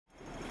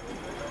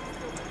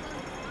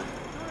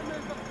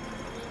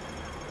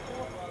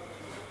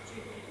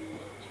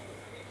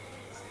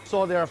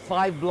So there are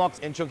 5 blocks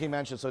in Chungking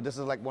Mansions, so this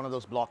is like one of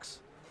those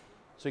blocks.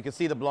 So you can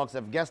see the blocks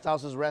have guest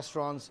houses,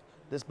 restaurants.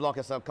 This block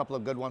has a couple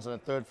of good ones on the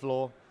 3rd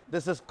floor.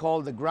 This is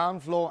called the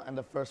ground floor and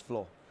the 1st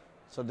floor.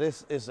 So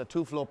this is a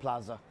 2-floor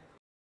plaza.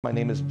 My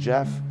name is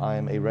Jeff. I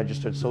am a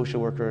registered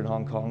social worker in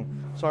Hong Kong.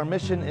 So our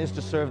mission is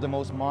to serve the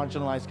most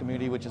marginalized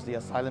community, which is the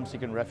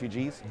asylum-seeker and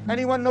refugees.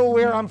 Anyone know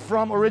where I'm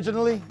from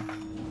originally?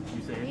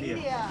 You say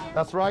India.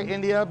 That's right,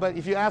 India. But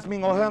if you ask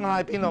me,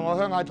 okay?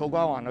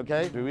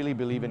 We really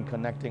believe in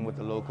connecting with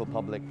the local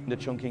public. The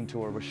Chungking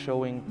tour, we're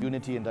showing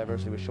unity and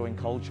diversity. We're showing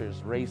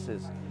cultures,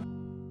 races.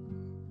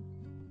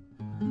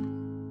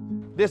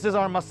 This is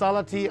our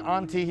masala tea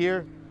auntie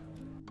here.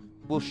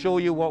 We'll show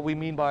you what we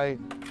mean by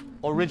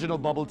original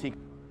bubble tea.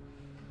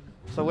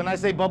 So when I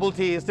say bubble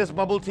tea, is this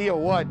bubble tea or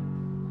what?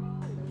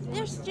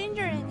 There's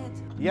ginger in it.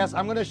 Yes,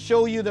 I'm going to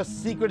show you the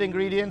secret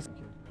ingredients,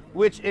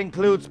 which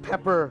includes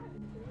pepper,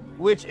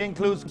 which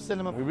includes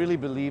cinnamon. We really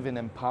believe in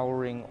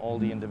empowering all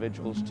the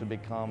individuals to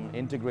become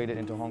integrated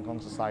into Hong Kong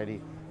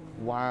society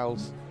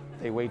whilst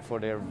they wait for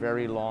their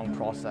very long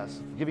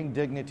process, giving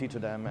dignity to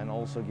them and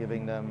also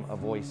giving them a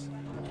voice.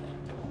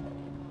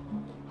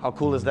 How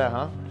cool is that,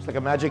 huh? It's like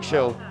a magic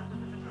show.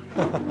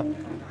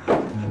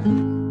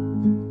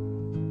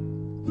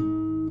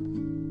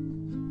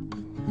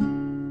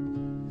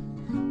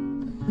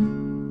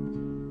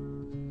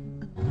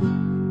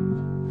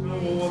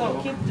 So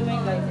keep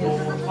doing like this.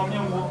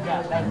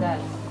 Yeah, like that.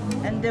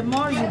 And the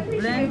more you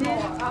blend it,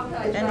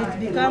 and it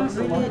becomes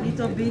really a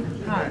little bit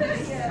hard.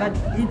 But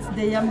it's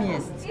the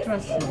yummiest,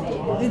 trust me.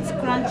 It's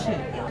crunchy.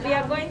 We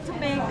are going to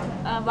make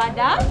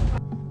vada.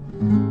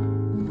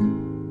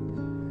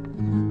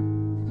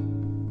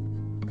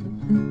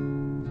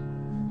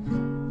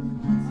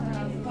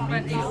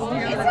 But it's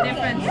a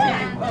different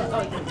shape.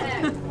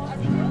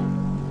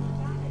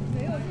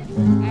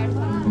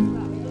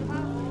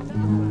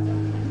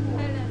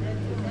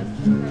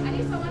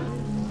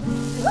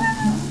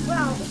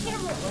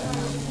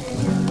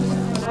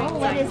 Oh,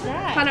 what is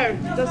that? Color,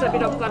 just a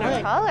bit of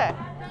color. Color.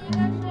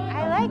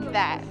 I like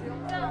that.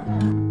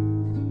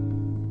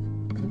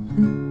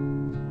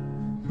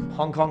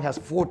 Hong Kong has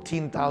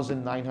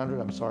 14,900,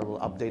 I'm sorry, we'll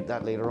update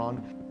that later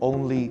on.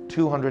 Only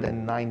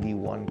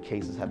 291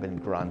 cases have been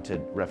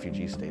granted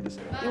refugee status.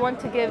 We want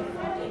to give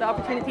the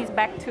opportunities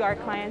back to our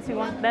clients. We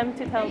want them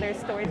to tell their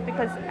stories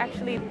because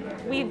actually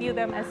we view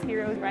them as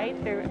heroes, right?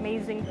 They're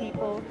amazing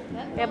people.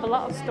 They have a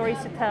lot of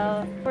stories to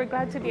tell. We're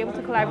glad to be able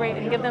to collaborate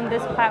and give them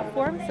this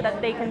platform so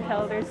that they can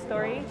tell their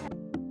story.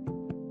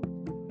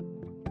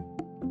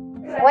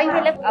 Why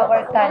we left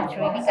our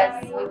country?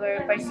 Because we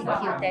were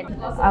persecuted.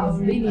 I've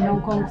been in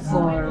Hong Kong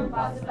for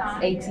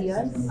 8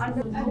 years.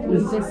 We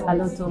face a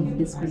lot of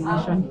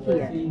discrimination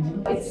here.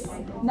 It's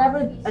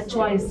never a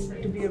choice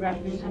to be a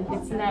refugee.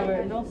 It's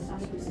never,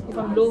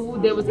 From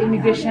Lowu, there was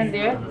immigration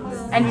there,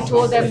 and we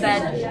told them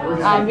that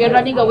we are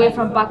running away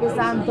from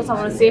Pakistan because of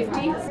our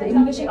safety. The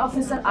immigration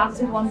officer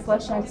asked me one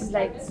question. He's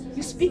like,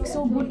 "You speak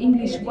so good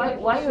English. Why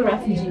are you a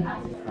refugee?"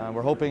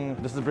 We're hoping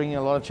this is bringing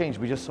a lot of change.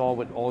 We just saw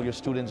with all your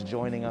students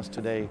joining us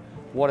today,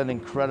 what an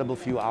incredible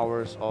few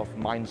hours of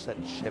mindset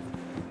shift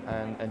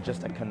and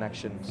just a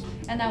connection.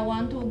 And I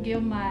want to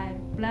give my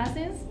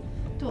blessings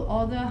to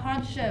all the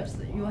hardships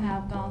you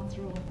have gone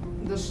through.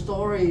 The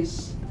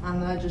stories are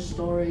not just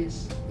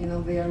stories,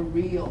 they are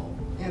real.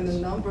 And the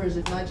numbers,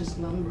 it's not just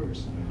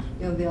numbers.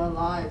 They are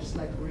lives,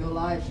 like real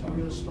lives,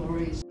 real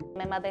stories.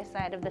 My mother's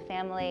side of the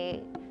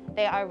family,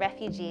 they are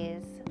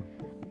refugees.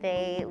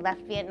 They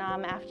left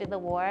Vietnam after the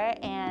war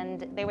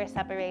and they were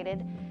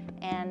separated.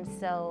 And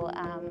so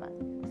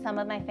some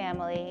of my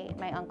family,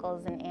 my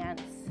uncles and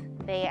aunts,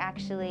 they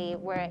actually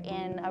were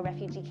in a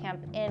refugee camp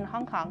in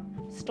Hong Kong.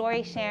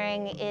 Story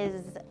sharing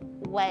is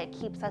what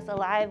keeps us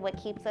alive, what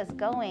keeps us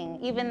going.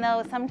 Even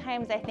though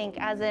sometimes I think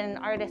as an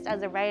artist,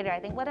 as a writer, I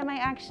think, what am I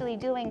actually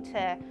doing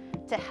to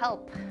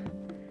help?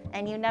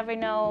 And you never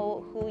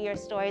know who your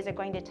stories are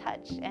going to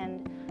touch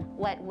and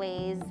what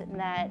ways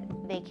that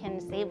they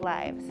can save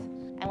lives.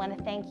 I want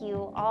to thank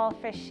you all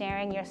for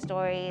sharing your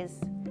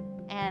stories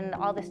and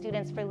all the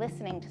students for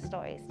listening to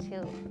stories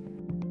too.